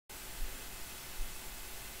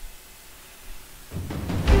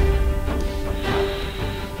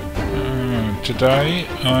Today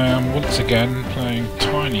I am once again playing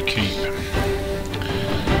TinyKeep.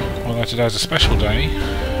 Although today's a special day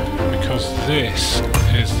because this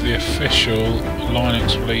is the official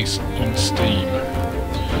Linux release on Steam.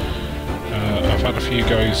 I've had a few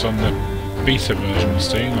goes on the beta version of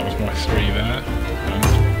Steam, that was my 3 there,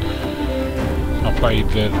 and I played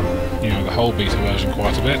the whole beta version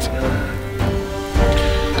quite a bit.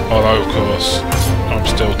 Although of course I'm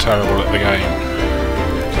still terrible at the game.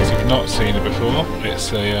 If you've not seen it before,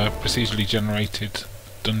 it's a procedurally generated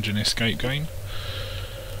dungeon escape game.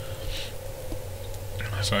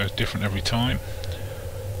 So it's different every time.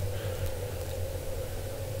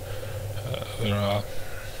 There are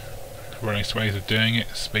various ways of doing it,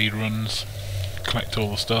 speed runs, collect all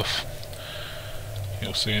the stuff.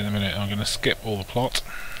 You'll see in a minute. I'm going to skip all the plot.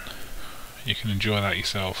 You can enjoy that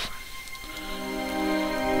yourself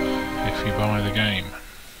if you buy the game.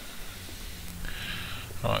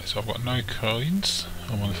 Right, so I've got no coins.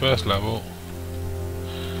 I'm on the first level.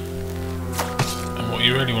 And what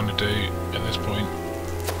you really want to do at this point,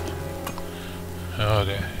 oh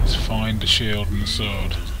dear, is find the shield and the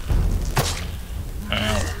sword.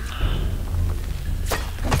 Ow.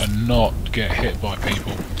 And not get hit by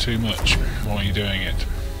people too much while you're doing it.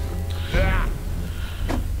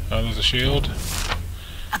 Oh, there's a shield.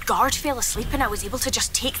 A guard fell asleep and I was able to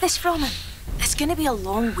just take this from him. It's going to be a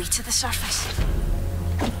long way to the surface.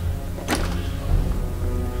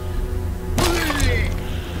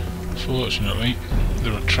 Fortunately,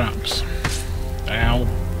 there are traps. Ow.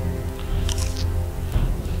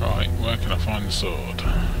 Right, where can I find the sword?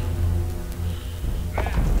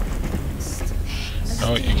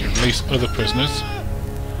 Oh, you can release other prisoners,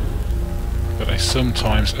 but they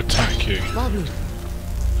sometimes attack you.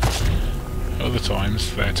 Other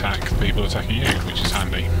times they attack people attacking you, which is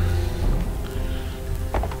handy.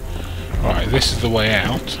 Right, this is the way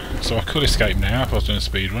out, so I could escape now if I was doing a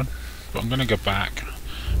speed run, but I'm going to go back,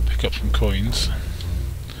 pick up some coins.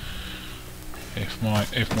 If my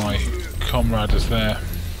comrade is there,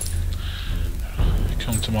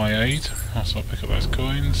 come to my aid. Also, I'll pick up those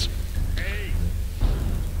coins.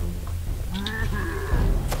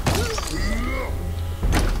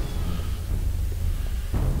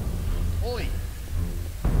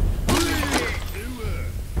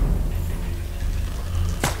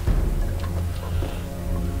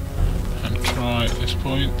 And try at this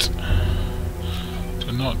point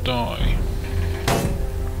to not die.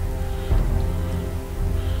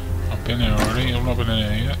 I've been here already. I've not been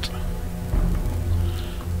in here yet.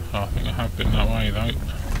 Oh, I think I have been that way though.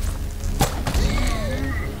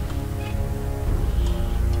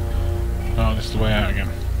 Oh, this is the way out again.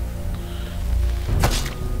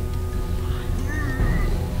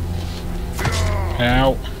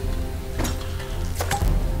 Ow!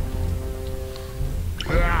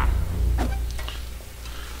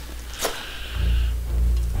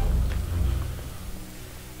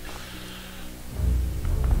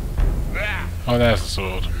 Oh, there's the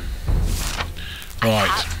sword.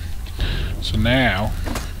 Right. So now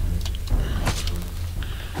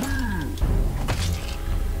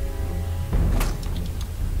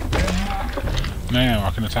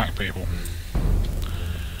I can attack people.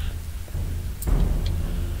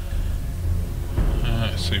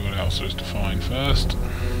 Let's see what else there is to find first.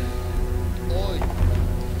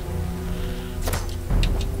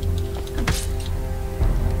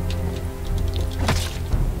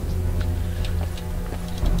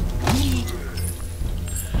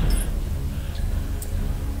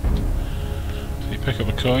 Pick up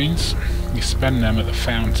the coins, you spend them at the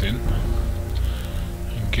fountain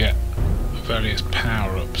and get various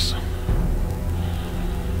power-ups.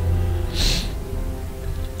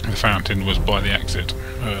 The fountain was by the exit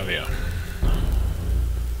earlier.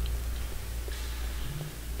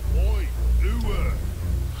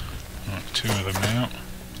 Right, 2 of them now.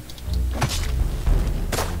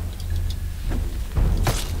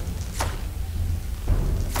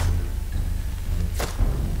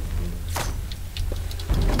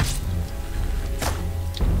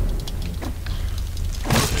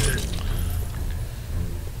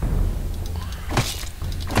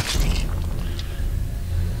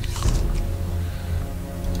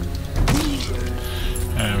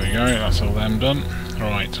 That's all them done.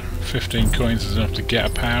 Right, 15 coins is enough to get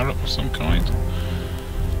a power up of some kind.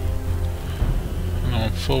 And I'm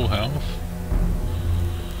on full health.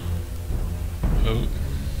 Oh.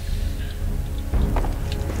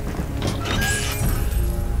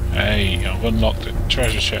 Hey, I've unlocked a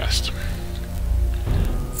treasure chest.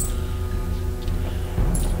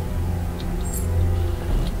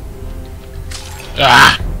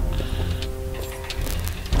 Ah!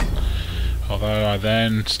 Although I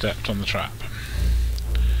then stepped on the trap.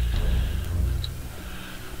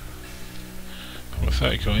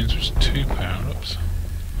 30 coins, which is 2 power-ups.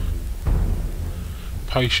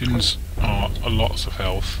 Potions are lots of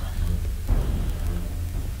health,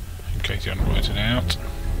 in case you haven't worked it out.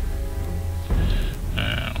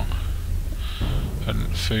 Now,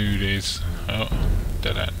 and food is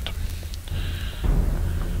dead end.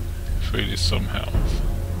 Food is some health.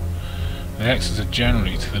 The X's are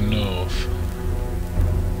generally to the north.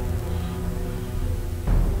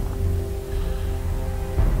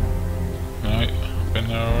 No, been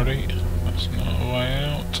there already. That's not a way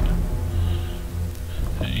out.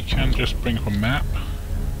 And you can just bring up a map.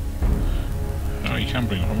 Oh, you can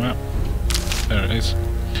bring up a map. There it is.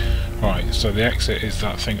 Right, so the exit is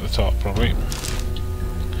that thing at the top, probably.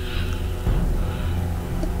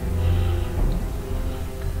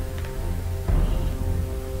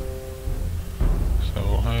 So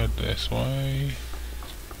we'll head this way.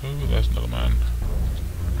 Oh, there's another man.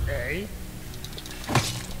 Hey.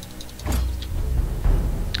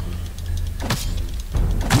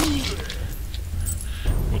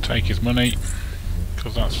 We'll take his money,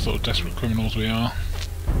 because that's the sort of desperate criminals we are.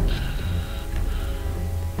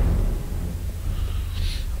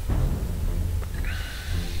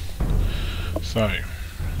 So,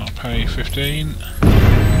 I'll pay 15,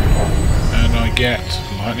 and I get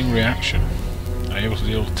lightning reaction. I'm able to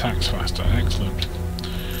deal attacks faster. Excellent.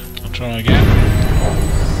 I'll try again.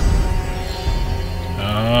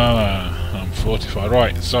 I'm fortified.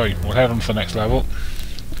 Right, so we'll head on to the next level.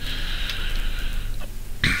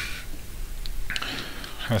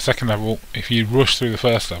 And the second level, if you rush through the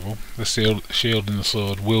first level, the shield and the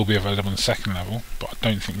sword will be available on the second level, but I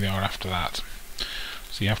don't think they are after that.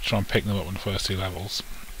 So you have to try and pick them up on the first 2 levels,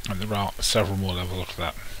 and there are several more levels after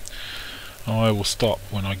that. I will stop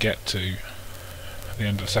when I get to the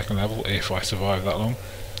end of the second level, if I survive that long.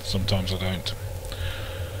 Sometimes I don't.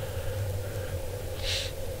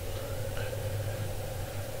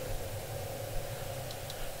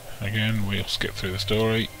 Again, we'll skip through the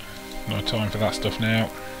story. No time for that stuff now.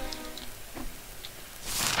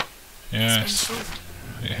 Yes,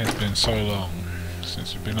 it has been so long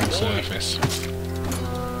since we've been on the surface.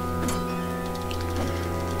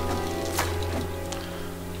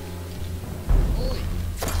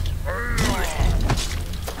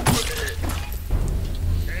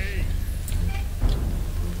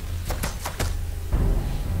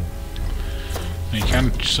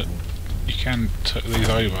 You can tuck these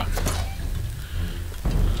over.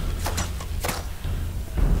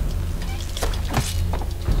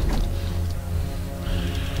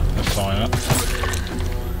 The fire.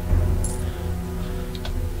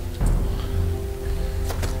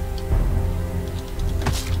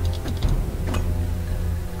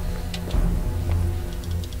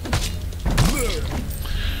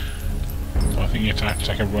 So I think you have to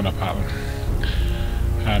take a run up at them.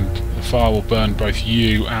 And the fire will burn both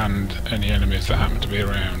you and any enemies that happen to be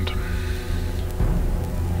around.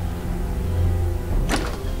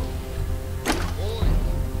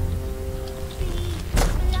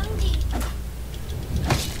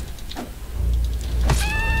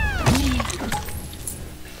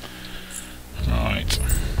 Right,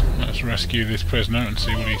 let's rescue this prisoner and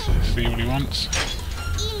see what he wants.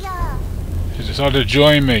 He's decided to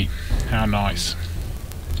join me. How nice.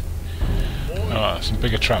 Some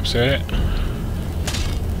bigger traps here.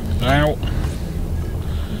 Now.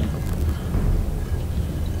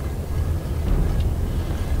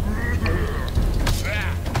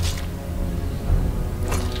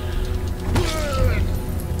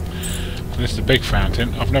 This is a big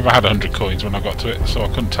fountain. I've never had 100 coins when I got to it, so I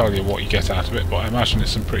couldn't tell you what you get out of it, but I imagine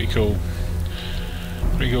it's some pretty cool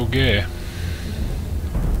gear.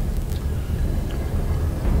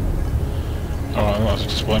 Alright, well, that's a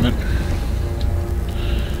disappointment.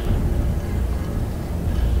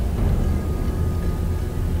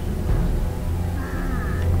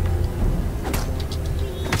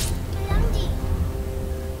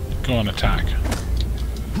 Go on, attack.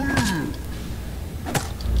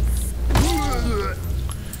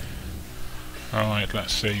 Alright,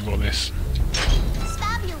 let's see what this...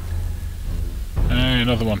 Hey,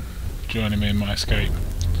 another one joining me in my escape.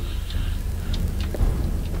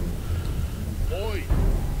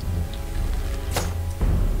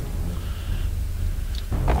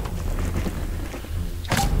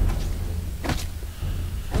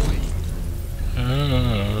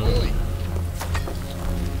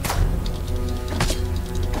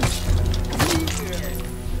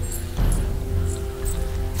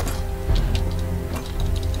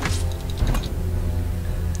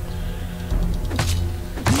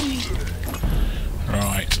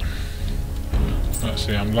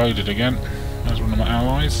 See, I'm loaded again as one of my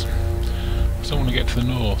allies. still want to get to the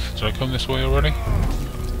north. Did I come this way already?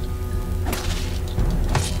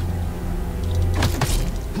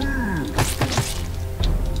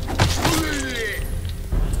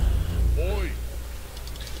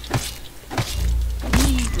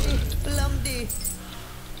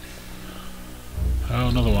 Oh,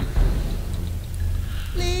 another one.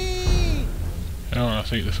 Oh,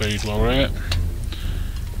 let's eat the food while we're here.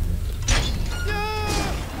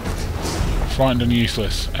 Frightened and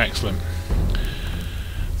useless. Excellent.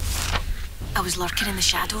 I was lurking in the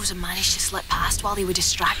shadows and managed to slip past while they were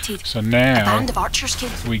distracted. So A now band of archers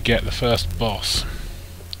came. we get the first boss.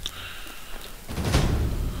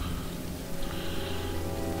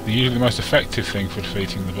 Usually the most effective thing for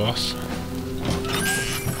defeating the boss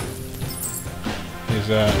is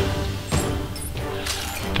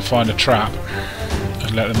to find a trap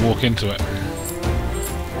and let them walk into it.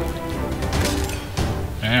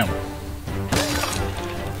 Ow.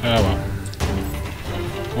 Oh well.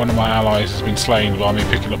 One of my allies has been slain by me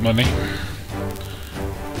picking up money.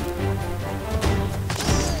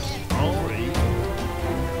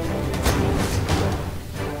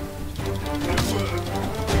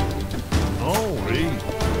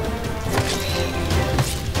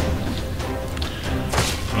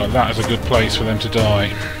 Right, that is a good place for them to die.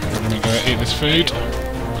 I'm going to go eat this food.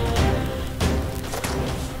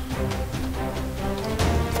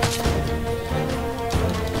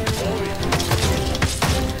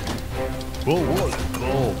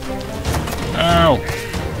 Ow!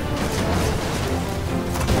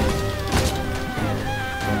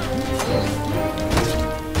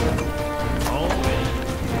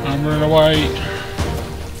 I'm running away.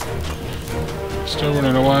 Still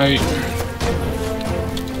running away.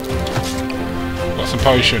 Got some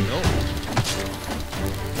potion.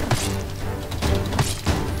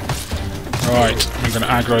 Right, I'm going to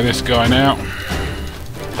aggro this guy now.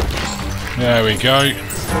 There we go.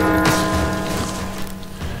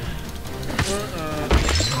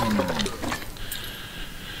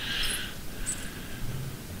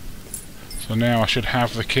 So now I should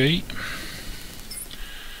have the key.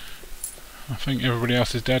 I think everybody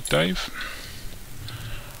else is dead, Dave.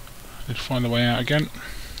 Let's find the way out again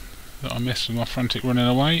that I missed with my frantic running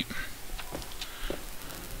away.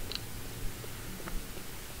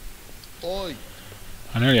 Oi.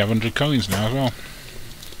 I nearly have 100 coins now as well.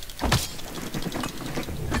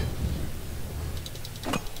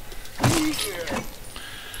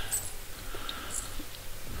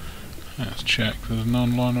 Let's check, there's an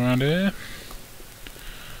online around here.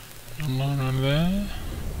 Online around there.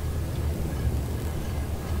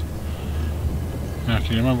 Now,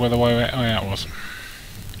 can you remember where the way out was?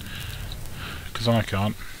 Because I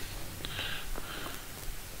can't.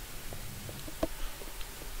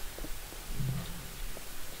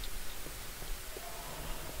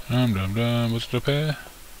 Dum. Was it up here?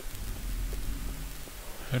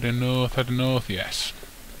 Heading north, yes.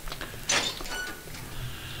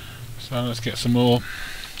 So let's get some more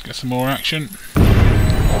action.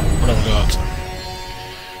 What have we got?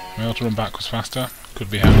 Be able to run backwards faster.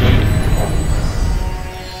 Could be handy.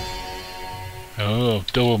 Oh,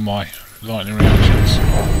 double my lightning reactions.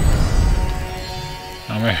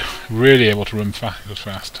 I'm really able to run backwards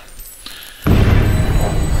fast.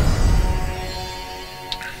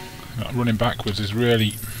 That running backwards is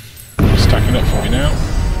really stacking up for me now.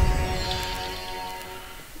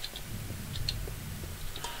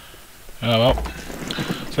 Oh well.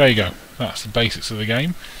 So there you go. That's the basics of the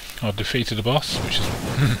game. I've defeated a boss, which is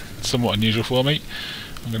somewhat unusual for me.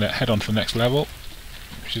 I'm going to head on to the next level,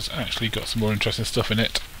 which has actually got some more interesting stuff in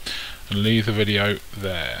it, and leave the video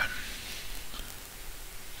there.